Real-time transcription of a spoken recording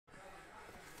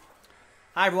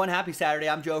Hi, everyone. Happy Saturday.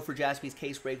 I'm Joe for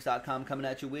JaspysCaseBreaks.com coming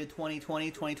at you with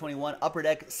 2020-2021 Upper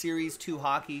Deck Series 2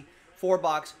 Hockey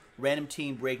 4-box random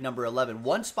team break number 11.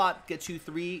 One spot gets you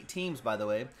 3 teams, by the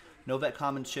way. No vet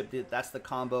common ship. That's the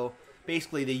combo.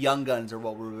 Basically, the young guns are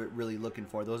what we're really looking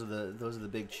for. Those are the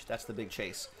big. That's the big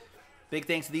chase. Big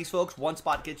thanks to these folks. One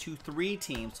spot gets you 3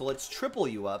 teams. So let's triple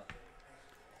you up.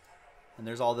 And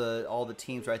there's all the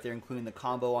teams right there, including the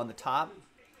combo on the top.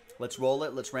 Let's roll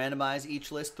it. Let's randomize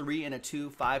each list 3 and a 2,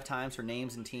 5 times for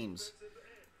names and teams.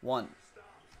 1,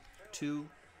 2,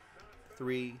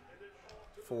 3,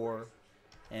 4,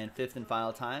 and 5th and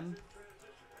final time.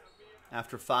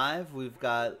 After 5, we've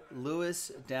got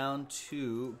Lewis down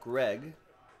to Greg,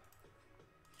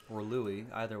 or Louie,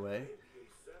 either way.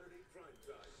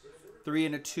 3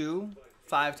 and a 2,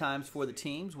 5 times for the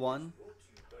teams. 1,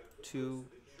 2,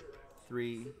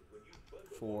 3,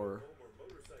 4,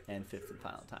 and 5th and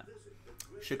final time.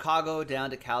 Chicago down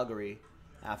to Calgary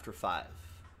after 5.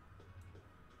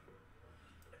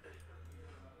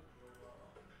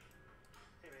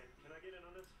 Hey man, can I get in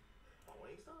on this? On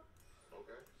Wingstop?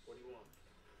 Okay. What do you want?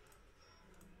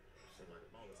 Seem like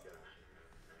a mama's guy.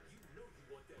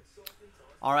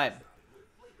 All right.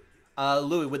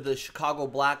 Louis with the Chicago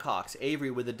Blackhawks,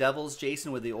 Avery with the Devils,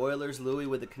 Jason with the Oilers, Louis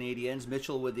with the Canadiens,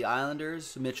 Mitchell with the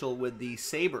Islanders, Mitchell with the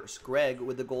Sabres, Greg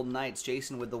with the Golden Knights,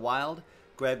 Jason with the Wild,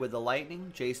 Greg with the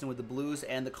Lightning, Jason with the Blues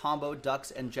and the combo, Ducks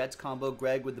and Jets combo,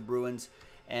 Greg with the Bruins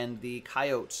and the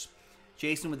Coyotes,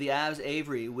 Jason with the Avs,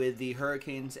 Avery with the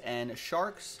Hurricanes and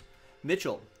Sharks,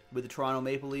 Mitchell with the Toronto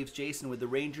Maple Leafs, Jason with the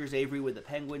Rangers, Avery with the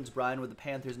Penguins, Brian with the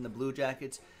Panthers and the Blue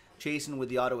Jackets, Jason with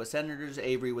the Ottawa Senators,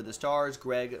 Avery with the Stars,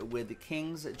 Greg with the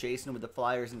Kings, Jason with the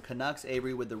Flyers and Canucks,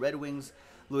 Avery with the Red Wings,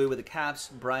 Louis with the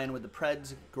Caps, Brian with the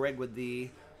Preds, Greg with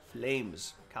the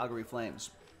Flames, Calgary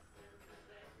Flames.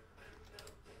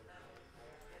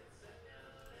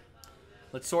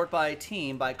 Let's sort by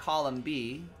team by column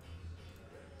B.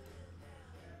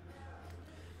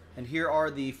 And here are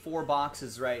the 4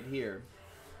 boxes right here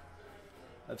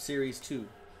of Series 2.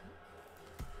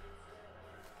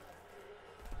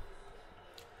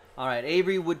 All right,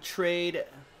 Avery would trade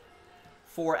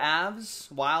for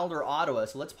Avs, Wild, or Ottawa.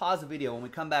 So let's pause the video. When we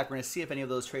come back, we're going to see if any of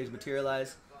those trades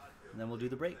materialize, and then we'll do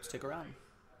the break. Stick around.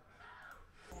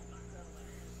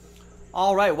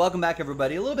 All right, welcome back,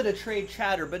 everybody. A little bit of trade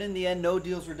chatter, but in the end, no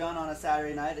deals were done on a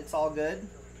Saturday night. It's all good.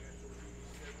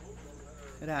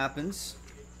 It happens.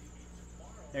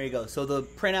 There you go. So the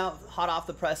printout, hot off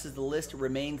the presses, the list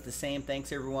remains the same.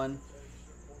 Thanks, everyone,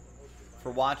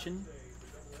 for watching.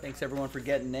 Thanks, everyone, for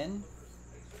getting in.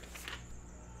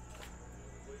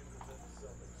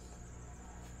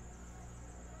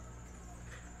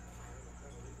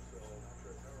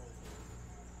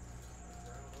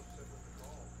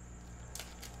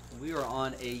 We are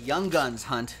on a Young Guns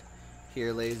hunt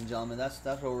here, ladies and gentlemen. That's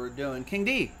what we're doing. King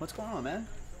D, what's going on, man?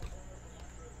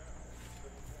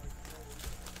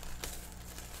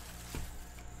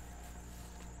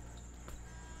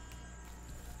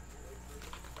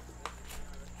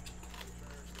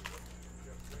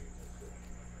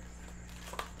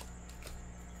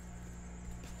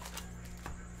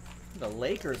 The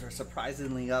Lakers are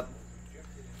surprisingly up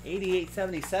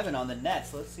 88-77 on the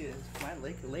Nets. Let's see if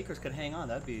the Lakers could hang on.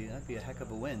 That'd be a heck of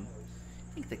a win.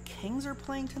 I think the Kings are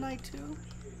playing tonight too.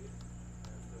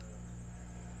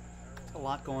 There's a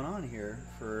lot going on here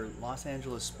for Los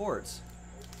Angeles sports.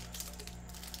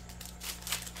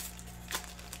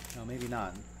 No, maybe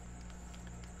not.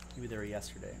 Maybe they were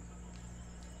yesterday.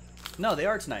 No, they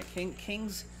are tonight.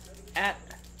 Kings at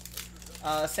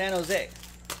San Jose.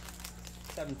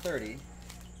 7:30.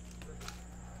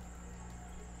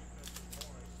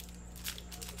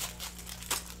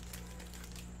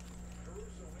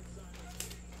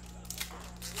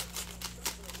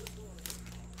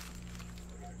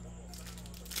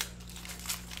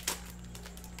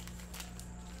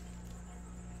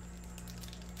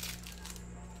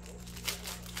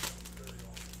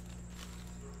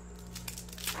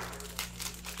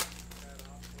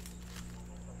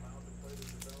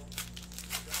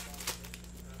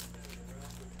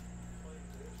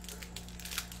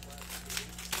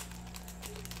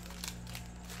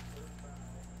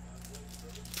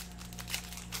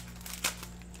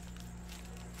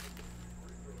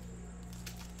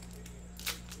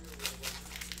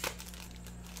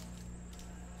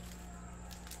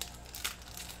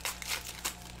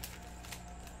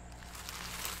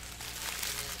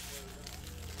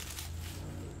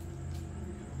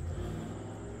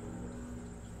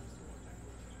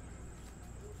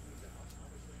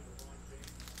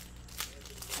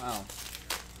 Wow.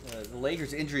 The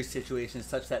Lakers' injury situation is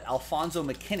such that Alfonso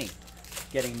McKinney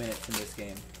getting minutes in this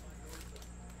game.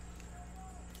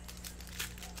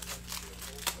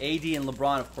 AD and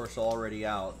LeBron, of course, are already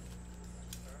out.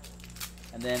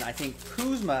 And then I think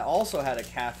Kuzma also had a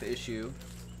calf issue,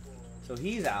 so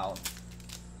he's out.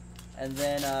 And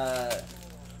then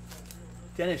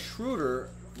Dennis Schroeder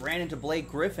ran into Blake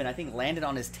Griffin, I think landed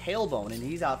on his tailbone, and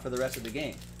he's out for the rest of the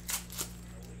game.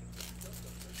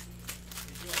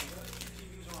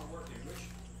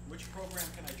 Which program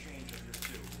can I change of your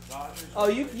two? Dodgers? Oh,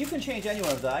 you can change any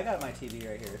one of them. I got my TV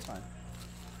right here. It's fine.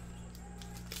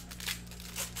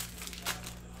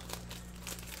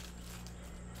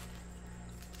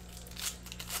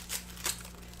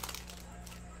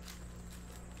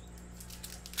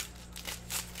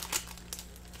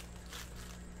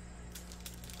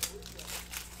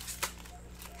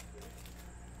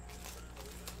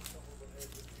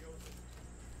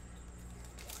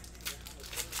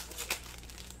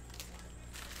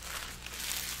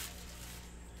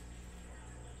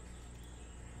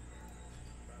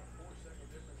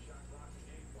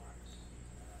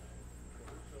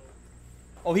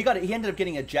 Oh, he ended up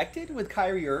getting ejected with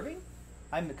Kyrie Irving?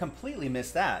 I completely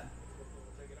missed that.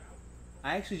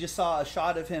 I actually just saw a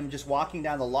shot of him just walking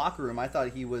down the locker room. I thought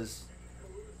it was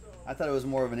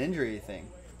more of an injury thing.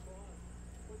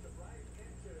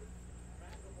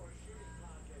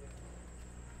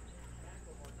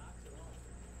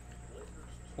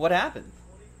 What happened?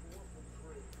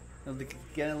 Did they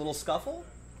get in a little scuffle?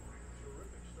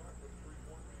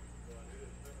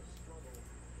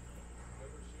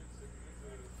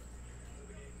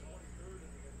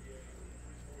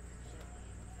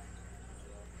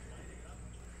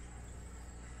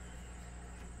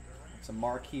 Some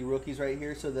marquee rookies right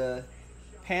here. So the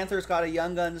Panthers got a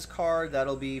Young Guns card.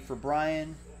 That'll be for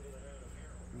Brian.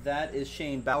 That is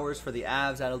Shane Bowers for the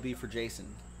Avs. That'll be for Jason.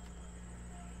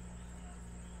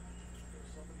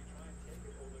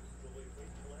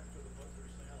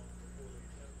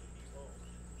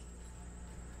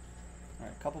 All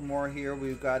right, a couple more here.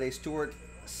 We've got a Stuart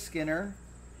Skinner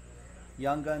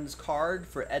Young Guns card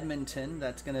for Edmonton.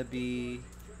 That's going to be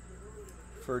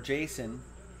for Jason.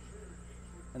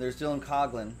 And there's Dylan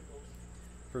Coughlin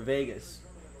for Vegas.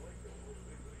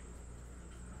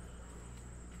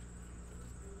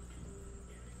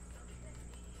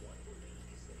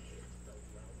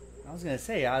 I was gonna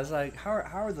say, I was like, how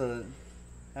are the?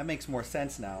 That makes more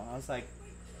sense now. I was like,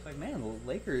 man, the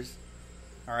Lakers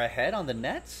are ahead on the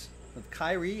Nets with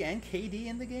Kyrie and KD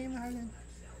in the game. How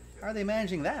are they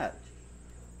managing that?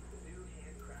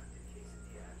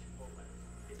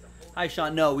 Hi,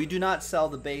 Sean. No, we do not sell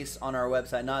the base on our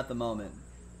website, not at the moment.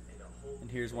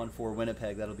 And here's one for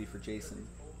Winnipeg. That'll be for Jason.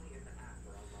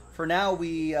 For now,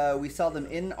 we sell them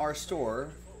in our store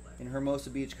in Hermosa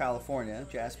Beach, California.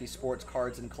 Jaspy Sports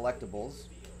Cards and Collectibles.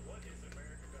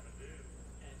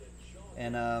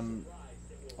 And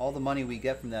all the money we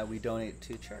get from that, we donate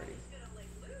to charity.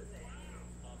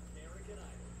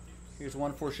 Here's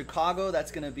one for Chicago.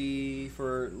 That's going to be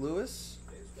for Lewis.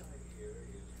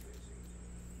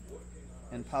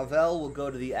 And Pavel will go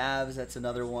to the Avs. That's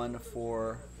another one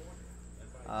for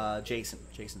Jason.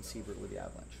 Jason Siebert with the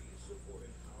Avalanche.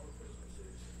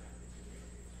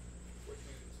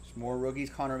 There's more rookies.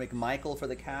 Connor McMichael for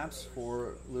the Caps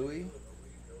for Louis.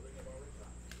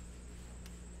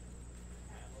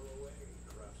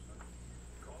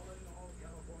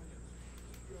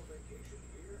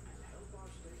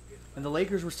 And the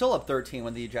Lakers were still up 13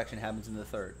 when the ejection happens in the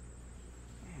third.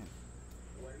 Man,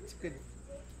 it's good.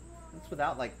 That's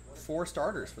without like 4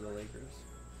 starters for the Lakers.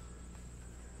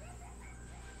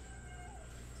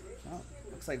 Oh,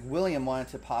 looks like William wanted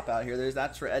to pop out here.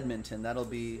 That's for Edmonton. That'll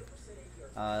be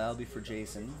for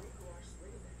Jason.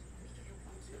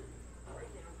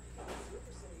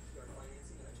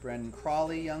 Brendan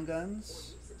Crawley, Young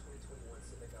Guns.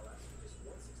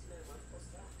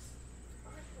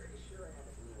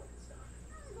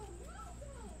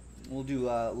 We'll do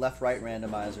left-right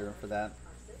randomizer for that.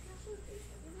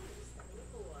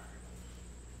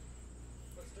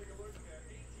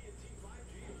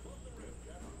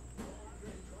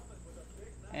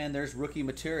 And there's rookie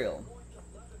material.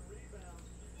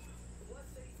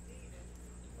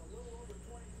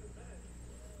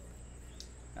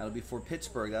 That'll be for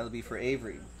Pittsburgh. That'll be for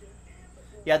Avery.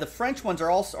 Yeah, the French ones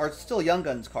are still Young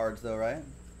Guns cards, though, right?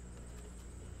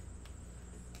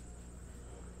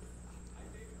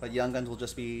 But Young Guns will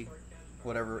just be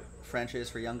whatever French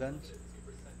is for Young Guns.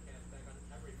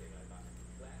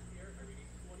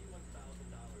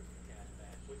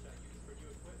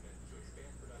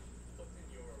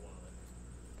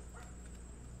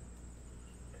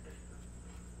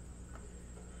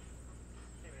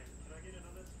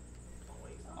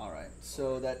 All right,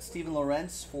 so that's Steven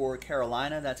Lorentz for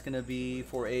Carolina. That's going to be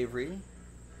for Avery.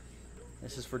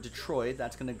 This is for Detroit.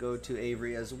 That's going to go to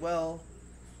Avery as well.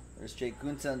 There's Jake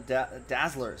Gunther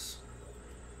Dazzlers.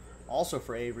 Also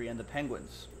for Avery and the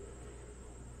Penguins.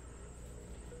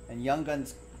 And Young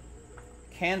Guns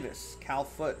Canvas, Cal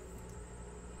Foot.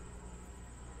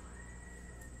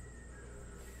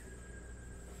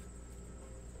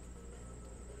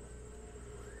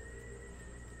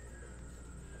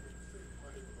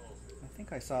 I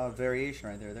think I saw a variation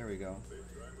right there. There we go.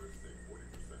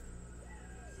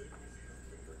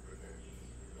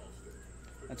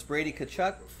 That's Brady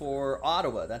Tkachuk for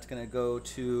Ottawa. That's going to go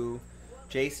to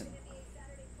Jason.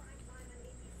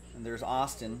 And there's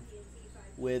Austin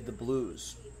with the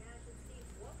Blues.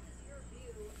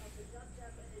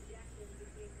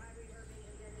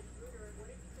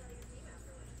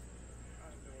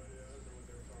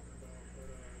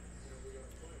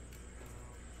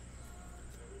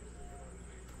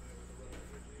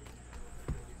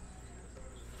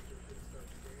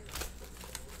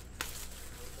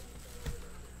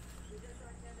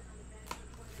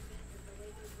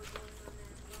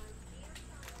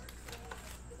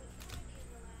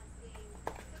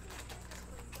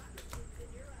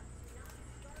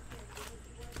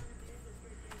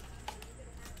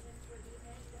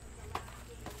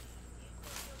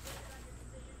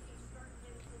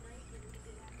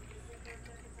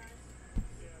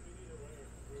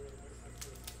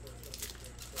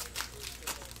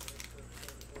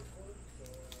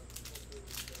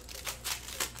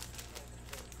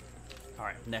 All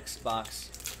right, next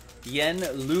box. Yen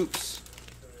Loops.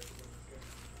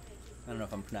 I don't know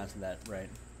if I'm pronouncing that right.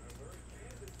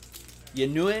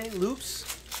 Yenue Loops?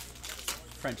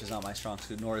 French is not my strong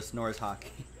suit, nor is hockey.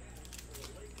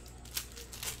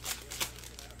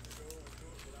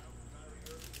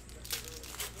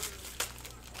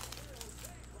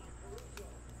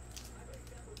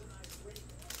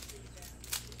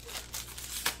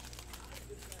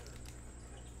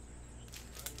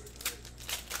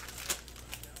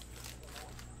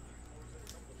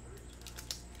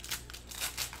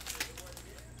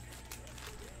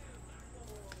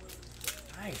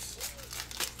 Nice.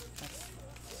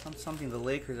 That's something the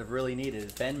Lakers have really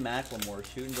needed. Ben McLemore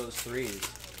shooting those threes.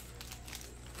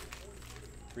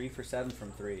 3 for 7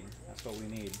 from 3. That's what we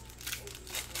need.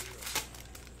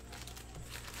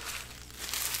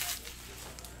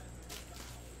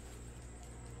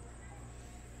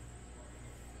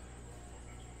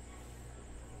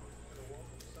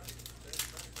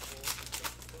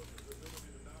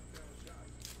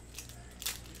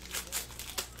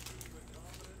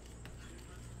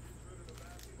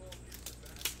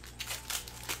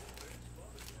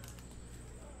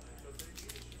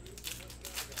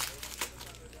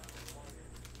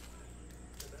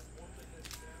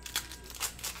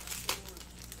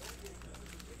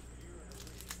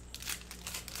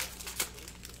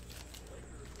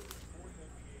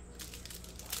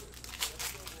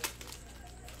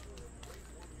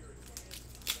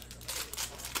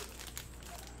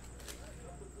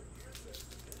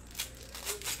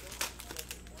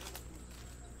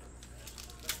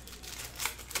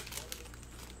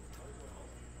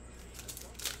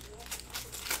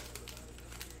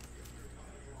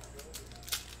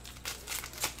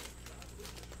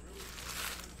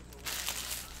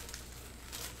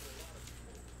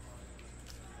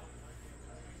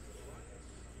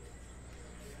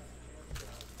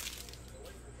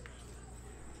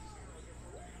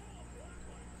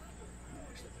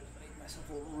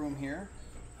 A little room here.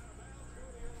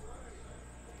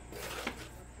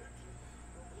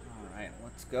 All right,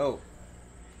 let's go.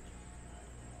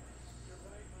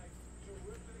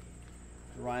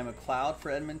 Ryan McLeod for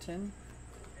Edmonton.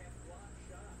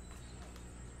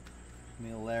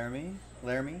 Emil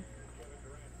Laramie.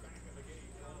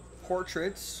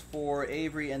 Portraits for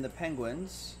Avery and the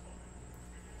Penguins.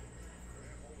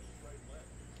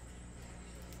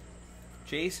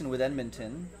 Jason with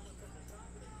Edmonton.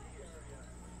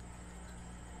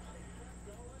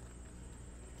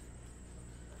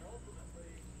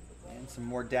 Some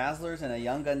more Dazzlers and a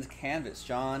Young Guns canvas.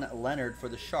 John Leonard for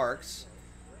the Sharks.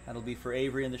 That'll be for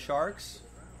Avery and the Sharks.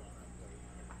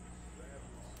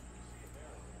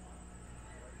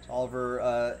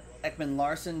 Oliver Ekman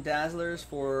Larson Dazzlers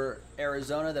for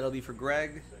Arizona. That'll be for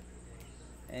Greg.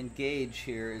 And Gage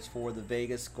here is for the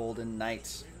Vegas Golden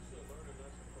Knights.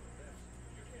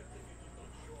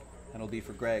 That'll be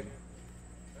for Greg.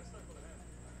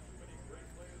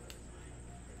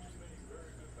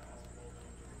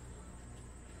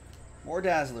 More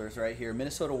Dazzlers right here.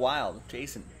 Minnesota Wild,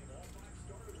 Jason.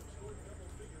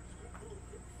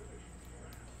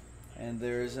 And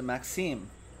there's a Maxime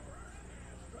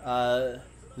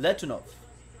Letunov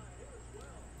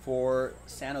For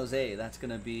San Jose, that's going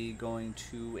to be going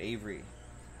to Avery.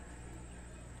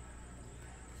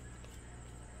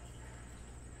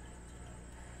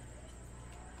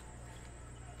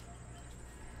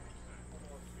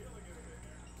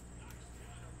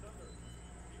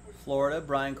 Florida,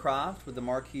 Brian Croft with the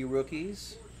marquee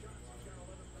rookies.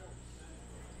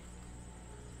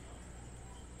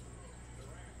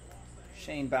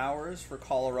 Shane Bowers for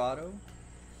Colorado.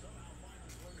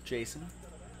 Jason.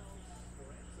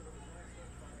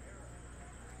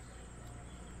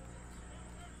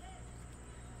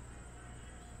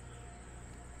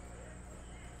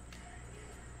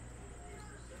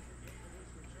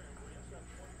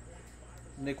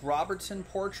 Nick Robertson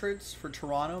portraits for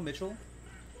Toronto, Mitchell.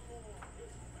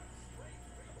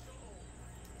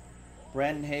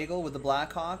 Brandon Hagel with the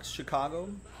Blackhawks, Chicago.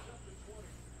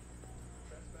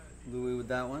 Louis with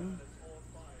that one.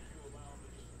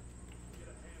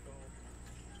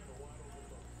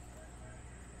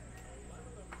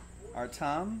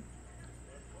 Artam.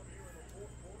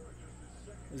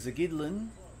 Zagidlin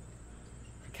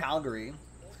for Calgary.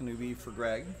 It's going to be for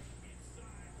Greg.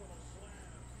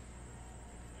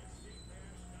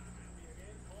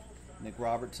 Nick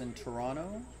Robertson,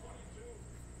 Toronto.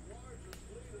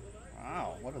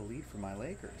 Wow, what a lead for my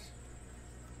Lakers.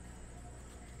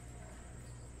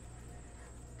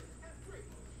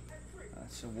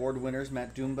 That's award winners,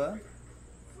 Matt Dumba.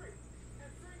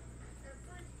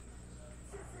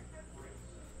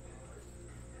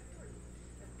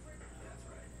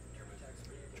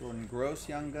 Jordan Gross,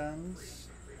 Young Guns.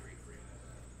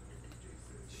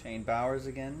 Shane Bowers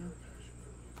again.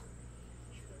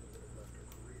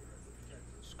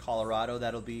 Colorado,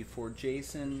 that'll be for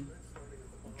Jason.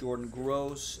 Jordan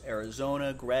Gross,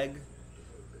 Arizona, Greg.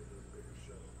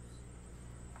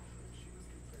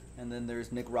 And then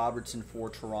there's Nick Robertson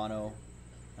for Toronto.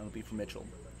 That'll be for Mitchell.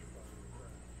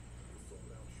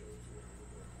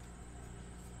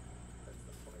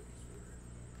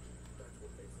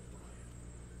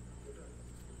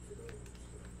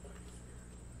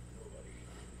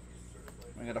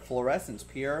 I got a fluorescence,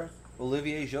 Pierre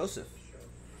Olivier Joseph.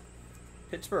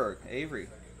 Pittsburgh, Avery.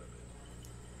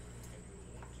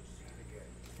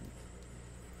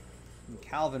 And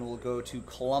Calvin will go to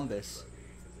Columbus,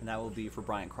 and that will be for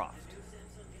Brian Croft.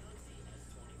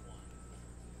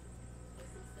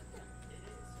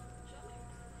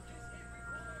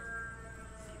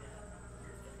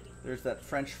 There's that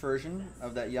French version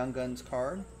of that Young Guns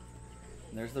card.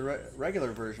 And there's the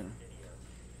regular version.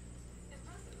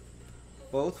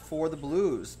 Both for the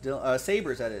Blues,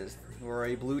 Sabres that is, who are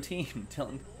a blue team.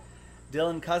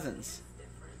 Dylan Cousins.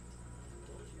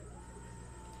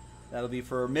 That'll be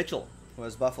for Mitchell, who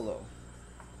has Buffalo.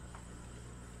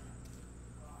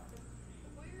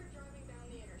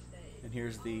 And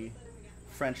here's the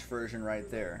French version right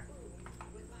there.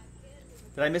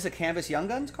 Did I miss a Canvas Young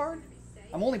Guns card?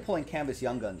 I'm only pulling Canvas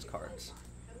Young Guns cards,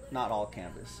 not all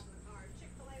Canvas.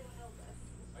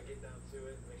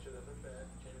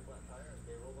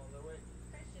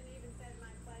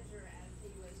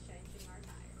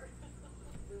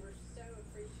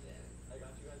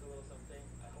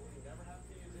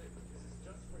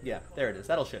 Yeah, there it is.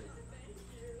 That'll ship.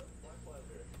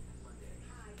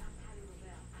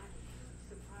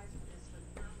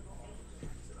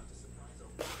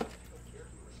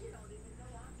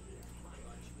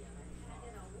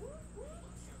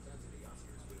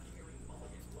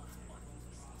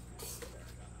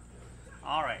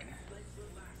 All right.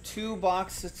 2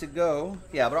 boxes to go.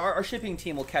 Yeah, but our shipping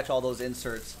team will catch all those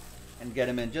inserts and get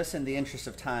them in just in the interest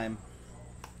of time.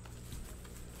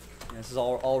 This is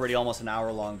already almost an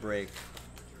hour-long break.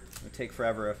 It would take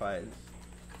forever if I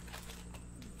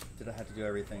have to do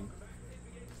everything.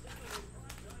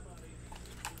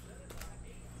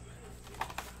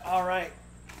 All right.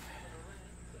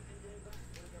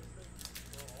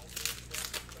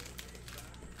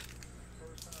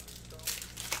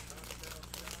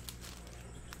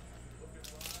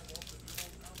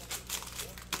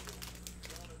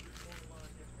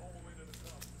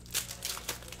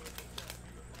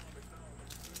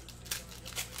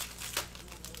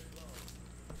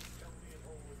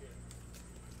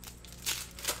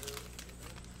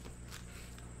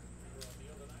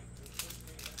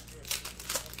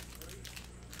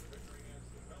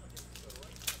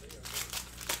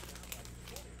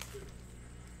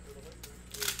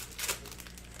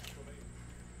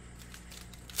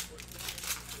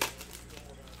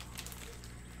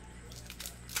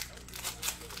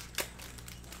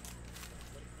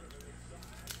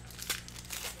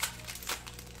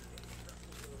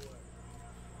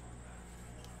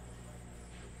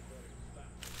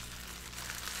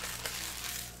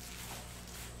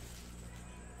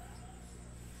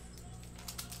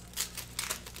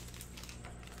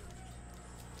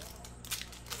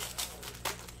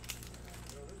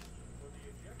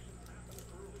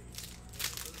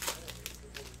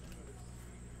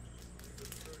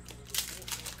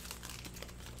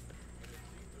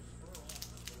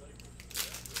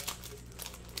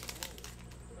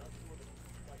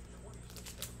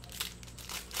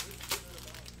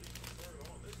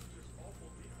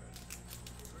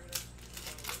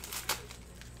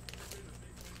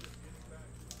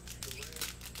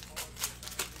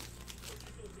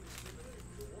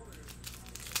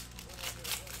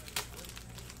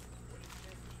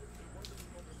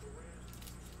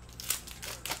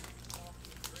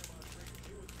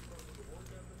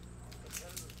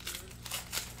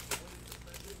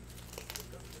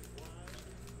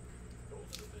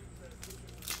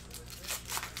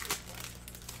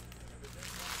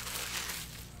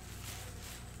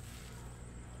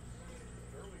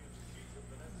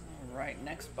 right,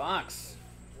 next box.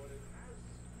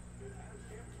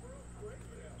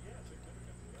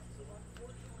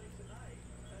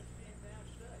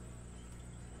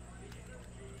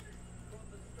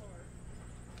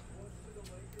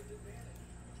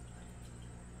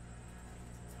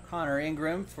 Connor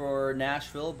Ingram for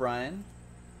Nashville, Brian.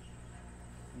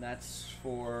 And that's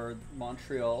for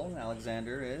Montreal.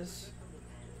 Alexander is.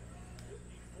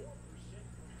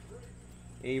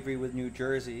 Avery with New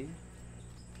Jersey.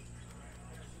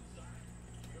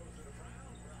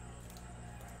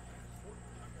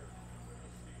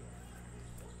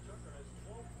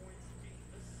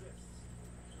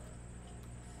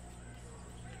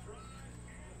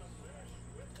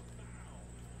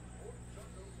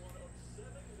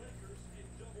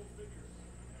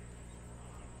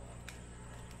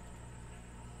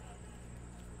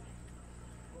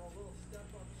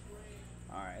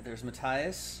 Alright, there's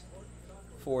Matthias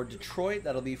for Detroit.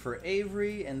 That'll be for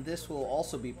Avery, and this will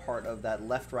also be part of that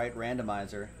left-right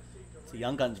randomizer. It's a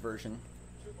Young Guns version.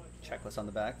 Checklist on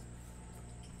the back.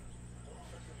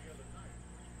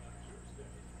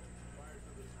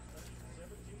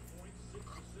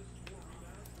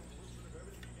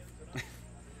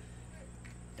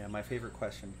 Yeah, my favorite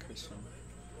question, Christian.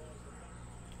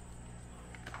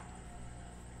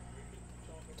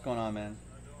 What's going on, man?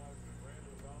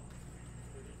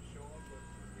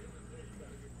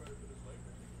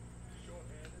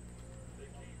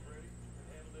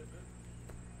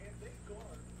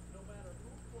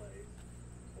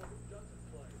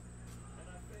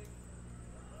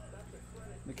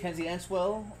 Mackenzie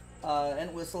Entwistle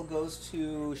goes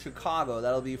to Chicago.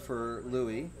 That'll be for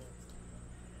Louis.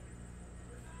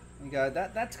 You got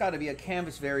that. That's got to be a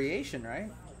canvas variation, right?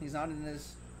 He's not in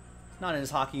his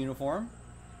hockey uniform.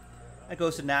 That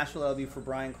goes to Nashville. That'll be for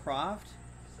Brian Croft.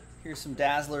 Here's some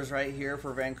Dazzlers right here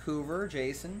for Vancouver,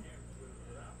 Jason.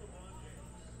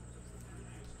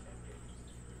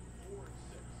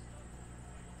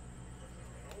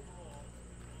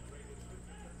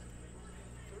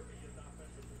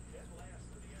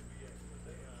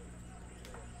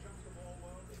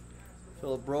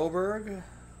 Philip Broberg,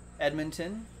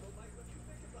 Edmonton.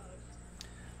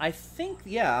 I think,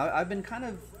 yeah, I've been kind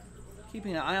of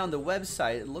keeping an eye on the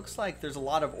website. It looks like there's a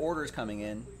lot of orders coming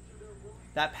in.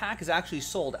 That pack is actually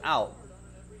sold out.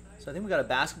 So I think we got a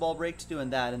basketball break to do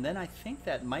in that, and then I think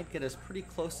that might get us pretty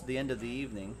close to the end of the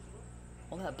evening.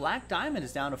 Well, that Black Diamond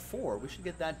is down to 4. We should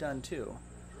get that done too.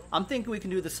 I'm thinking we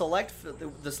can do the select.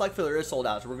 The select filler is sold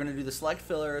out, so we're going to do the select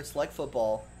filler, select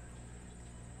football,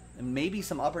 and maybe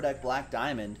some Upper Deck Black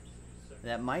Diamond.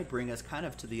 That might bring us kind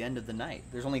of to the end of the night.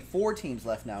 There's only 4 teams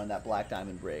left now in that Black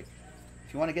Diamond break.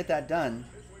 If you want to get that done,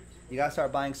 you got to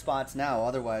start buying spots now.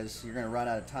 Otherwise, you're going to run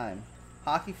out of time.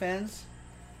 Hockey fans,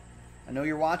 I know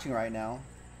you're watching right now.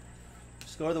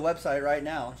 Just go to the website right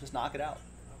now. Just knock it out.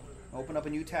 Open up a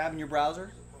new tab in your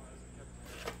browser.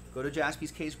 Go to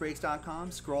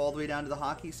jaspyscasebreaks.com. Scroll all the way down to the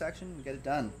hockey section and get it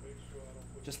done.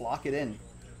 Just lock it in.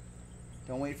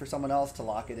 Don't wait for someone else to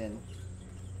lock it in.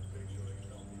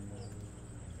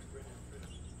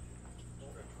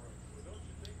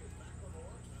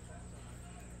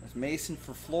 There's Mason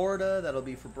for Florida. That'll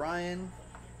be for Brian.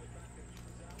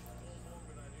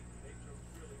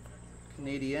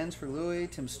 Canadiens for Louis.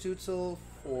 Tim Stutzel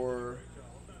for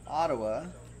Ottawa.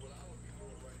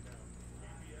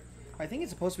 I think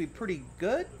it's supposed to be pretty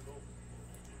good.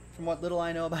 From what little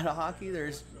I know about hockey,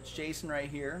 there's Jason right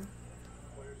here.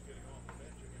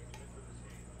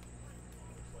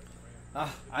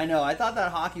 I know. I thought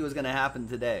that hockey was going to happen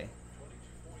today.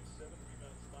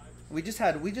 We just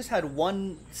had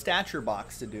one stature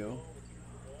box to do,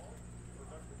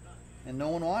 and no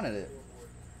one wanted it.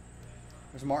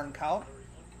 There's Martin Kaut.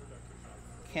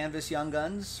 Canvas Young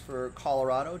Guns for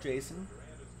Colorado, Jason.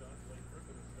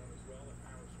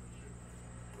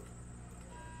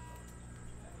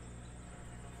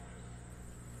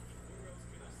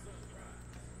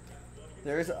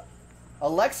 There's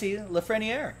Alexis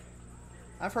Lafreniere.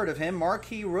 I've heard of him.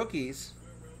 Marquee Rookies.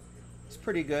 It's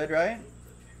pretty good, right?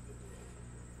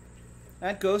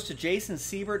 That goes to Jason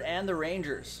Siebert and the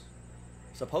Rangers.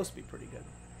 Supposed to be pretty good.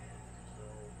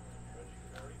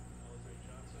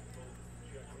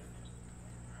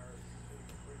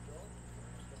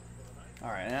 All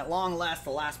right, and at long last,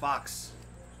 the last box.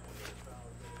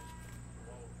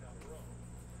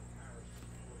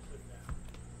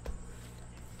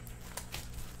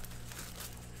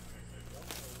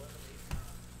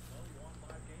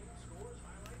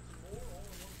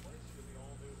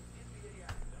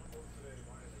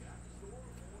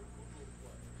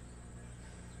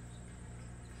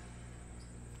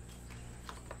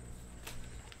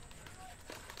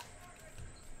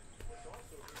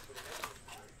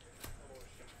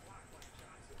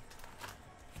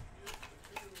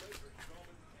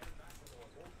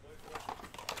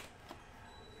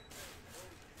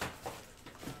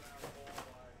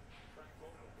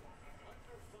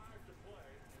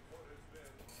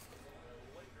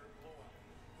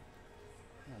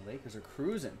 Lakers are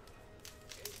cruising.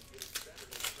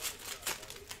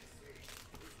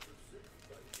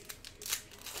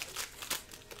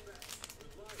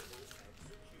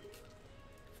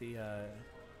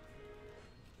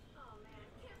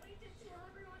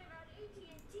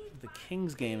 The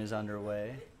Kings game is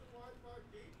underway.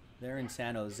 They're in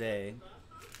San Jose.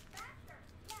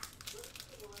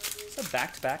 It's a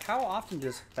back-to-back. How often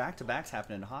does back-to-backs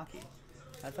happen in hockey?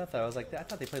 I thought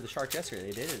they played the Sharks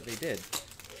yesterday. They did. They did.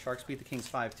 Sharks beat the Kings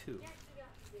 5-2.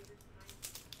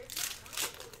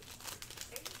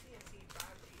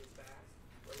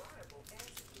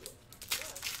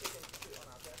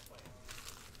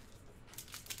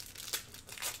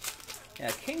 Yeah,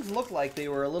 Kings looked like they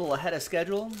were a little ahead of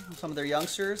schedule. Some of their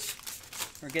youngsters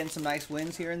are getting some nice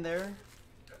wins here and there.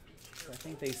 I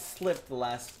think they slipped the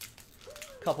last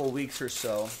couple of weeks or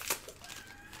so.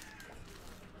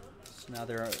 So now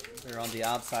they're on the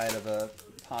outside of a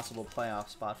possible playoff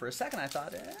spot. For a second, I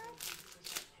thought,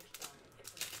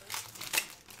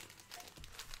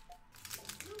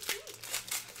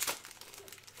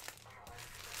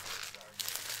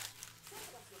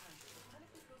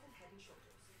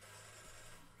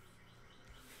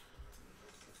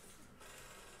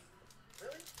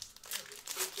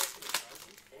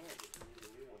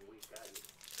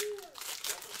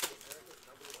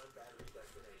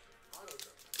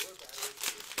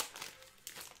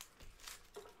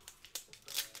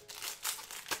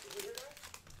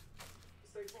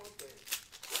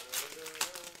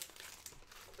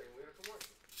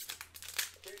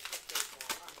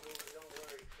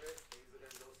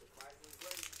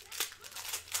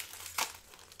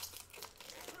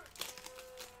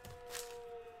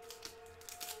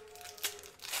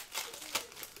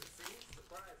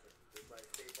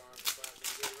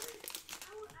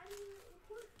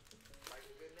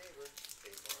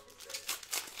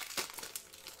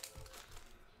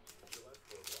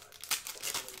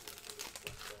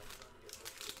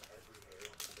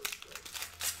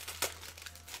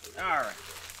 all right,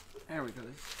 there we go.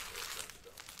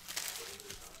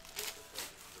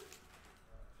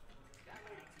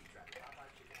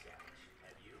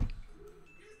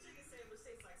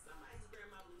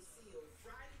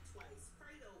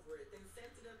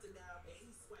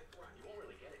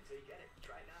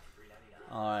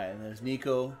 All right, and there's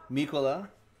Nico Mikola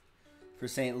for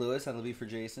St. Louis. That'll be for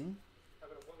Jason.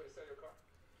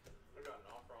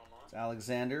 It's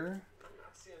Alexander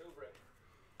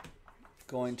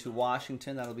going to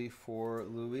Washington. That'll be for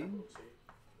Louis.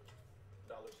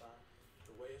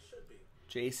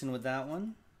 Jason with that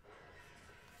one.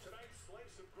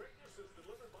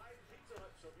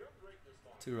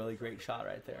 It's a really great shot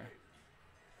right there.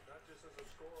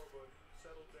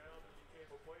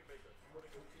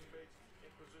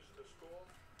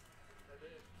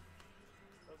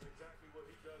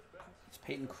 It's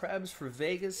Peyton Krebs for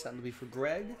Vegas. That'll be for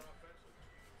Greg.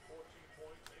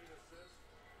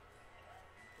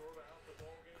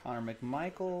 Connor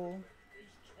McMichael.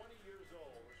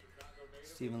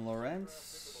 Stephen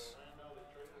Lawrence.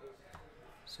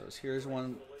 So here's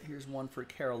one for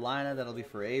Carolina. That'll be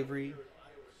for Avery.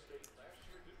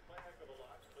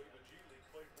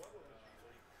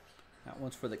 That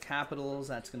one's for the Capitals.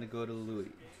 That's going to go to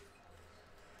Louis.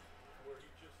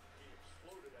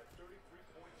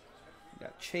 We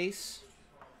got Chase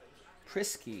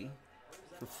Prisky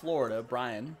for Florida.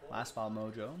 Brian, Last Ball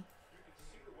Mojo.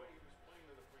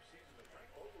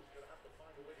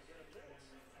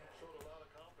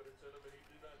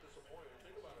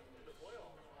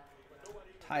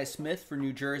 Ty Smith for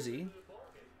New Jersey.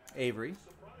 Avery.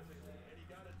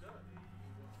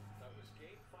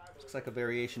 Looks like a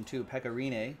variation too.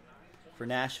 Pecorine for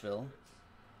Nashville.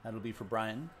 That'll be for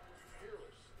Brian.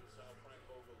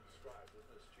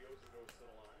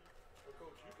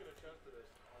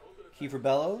 Kiefer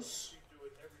Bellows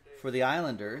for the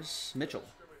Islanders. Mitchell.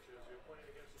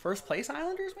 First place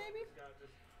Islanders, maybe?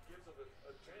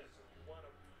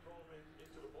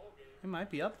 They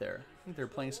might be up there. I think they're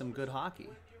playing some good hockey.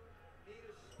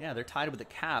 Yeah, they're tied with the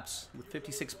Caps with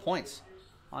 56 points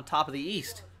on top of the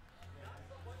East.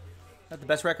 Is that the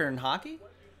best record in hockey?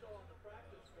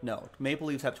 No. Maple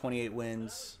Leafs have 28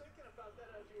 wins.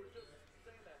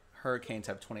 Hurricanes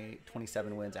have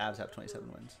 27 wins. Avs have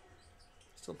 27 wins.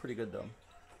 Still pretty good, though.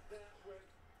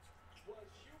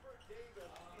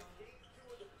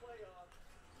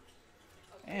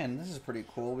 And this is pretty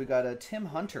cool. We got a Tim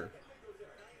Hunter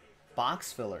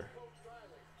box filler.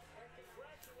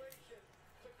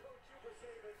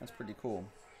 That's pretty cool.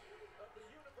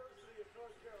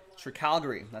 It's for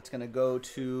Calgary. That's going to go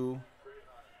to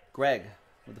Greg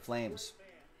with the Flames.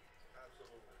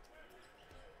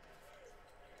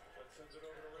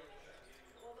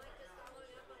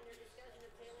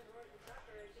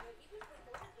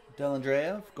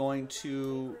 Delandrea going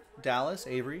to Dallas.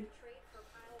 Avery.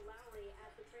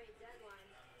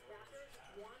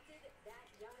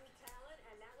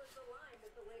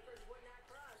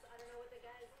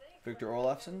 Victor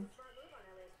Olofsson.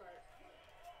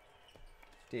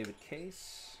 David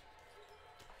Case.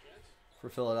 For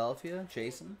Philadelphia,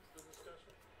 Jason.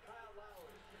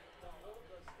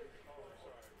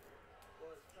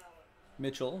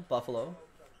 Mitchell, Buffalo.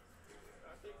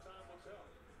 I think time will tell.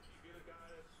 You get a guy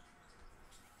that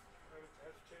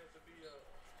has a chance to be a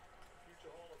future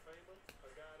Hall of Famer,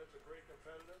 a guy that's a great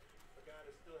competitor, a guy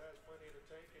that still has plenty in the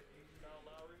tank, and he's Kyle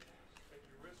Lowry, and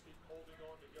you risk it holding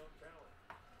on to young talent.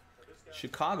 Now, this guy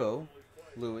Chicago,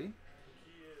 Louis. the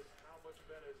key is how much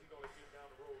better is he going to get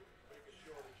down the road, making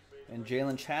sure that you make And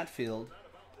Jalen Chatfield,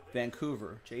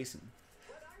 Vancouver, Jason.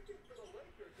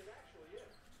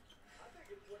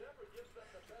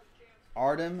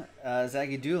 Artem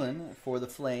Zagidulin for the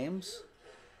Flames.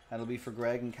 That'll be for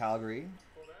Greg in Calgary.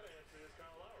 Well, that answer is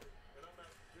Kyle Lowry, and I'm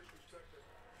not disrespecting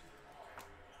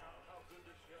how good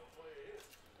this young player is.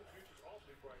 The future's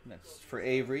awfully bright. That's for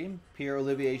Avery,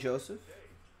 Pierre-Olivier Joseph.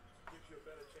 Gives you a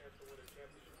better chance to win a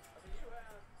championship. I mean, you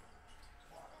have.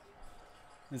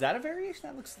 Is that a variation?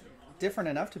 That looks different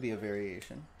enough to be a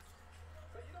variation.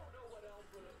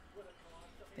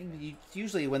 I think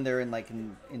usually when they're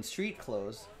in street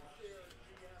clothes.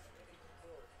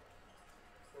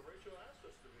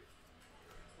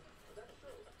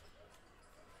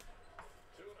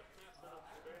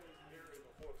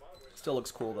 Still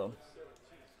looks cool though.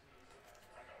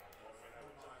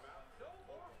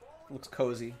 Looks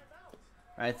cozy.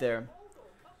 Right there.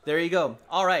 There you go.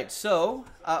 All right, so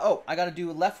I got to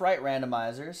do left-right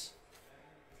randomizers.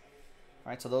 All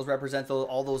right, so those represent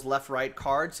all those left-right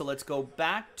cards. So let's go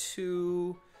back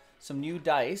to some new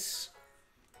dice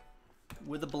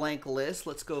with a blank list.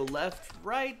 Let's go left,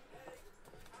 right,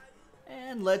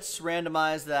 and let's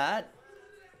randomize that.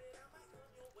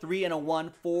 3 and a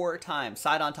 1, 4 times.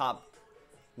 Side on top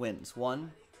wins.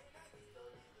 1,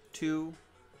 2,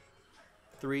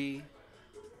 3,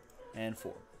 and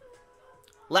 4.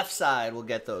 Left side will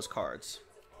get those cards.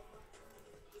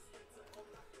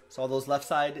 So all those left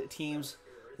side teams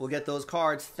will get those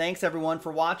cards. Thanks everyone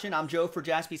for watching. I'm Joe for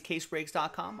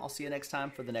JaspysCaseBreaks.com. I'll see you next time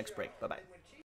for the next break. Bye-bye.